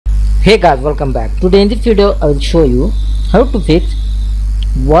Hey guys, welcome back. Today in this video I will show you how to fix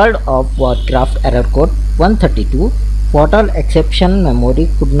World of Warcraft error code 132 portal exception memory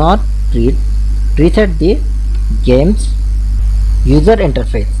could not reset the game's user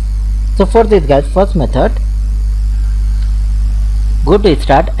interface. So for this guys, first method, go to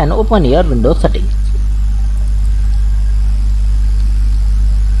start and open your Windows settings.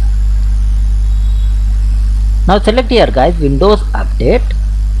 Now select here guys Windows Update.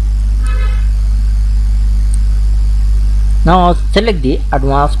 Now select the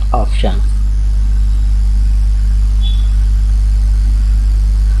advanced options.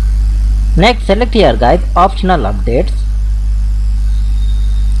 Next select here guys optional updates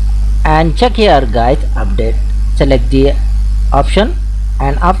and check here guys update. Select the option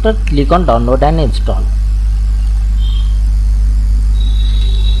and after click on download and install.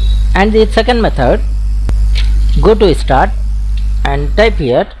 And the second method, go to start and type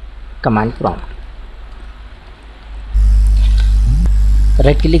here command prompt.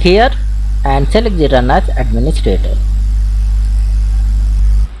 Right click here and select the run as administrator.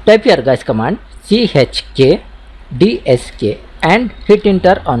 Type here guys command chkdsk and hit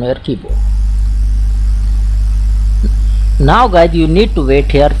enter on your keyboard. Now guys you need to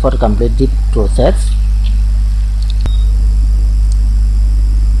wait here for complete the process.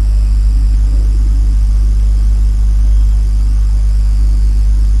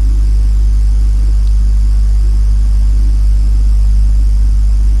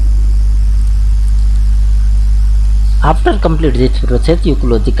 After complete this process, you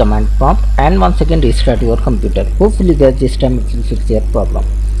close the command prompt and once again restart your computer. Hopefully guys this time it will fix your problem.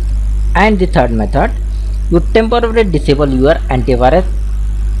 And the third method, you temporarily disable your antivirus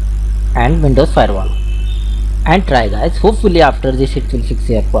and Windows firewall and try guys. Hopefully after this it will fix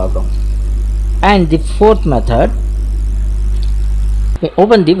your problem. And the fourth method,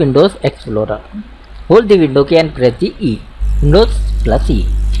 open the Windows Explorer. Hold the window key and press the E. Windows plus E.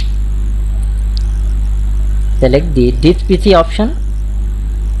 Select the this PC option,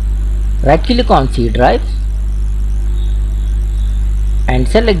 right click on C drive and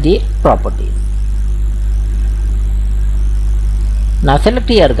select the properties. Now select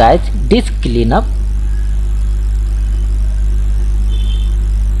here guys disk cleanup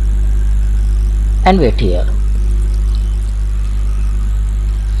and wait here.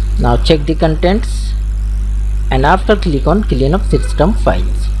 Now check the contents and after click on clean up system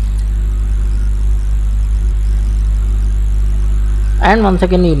files. And once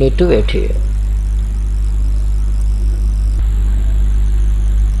again you need to wait here.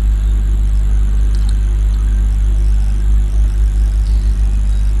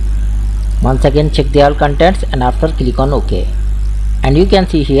 Once again check the all contents and after click on OK. And you can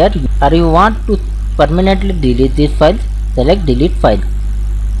see here, or you want to permanently delete this file, select delete file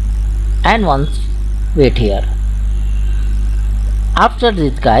and once wait here. After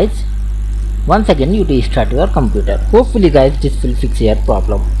this guys, once again you restart your computer. Hopefully guys this will fix your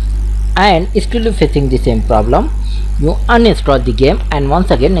problem. And still facing the same problem, you uninstall the game and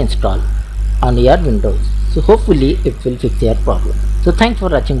once again install on your Windows. So hopefully it will fix your problem. So thanks for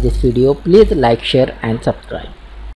watching this video. Please like, share and subscribe.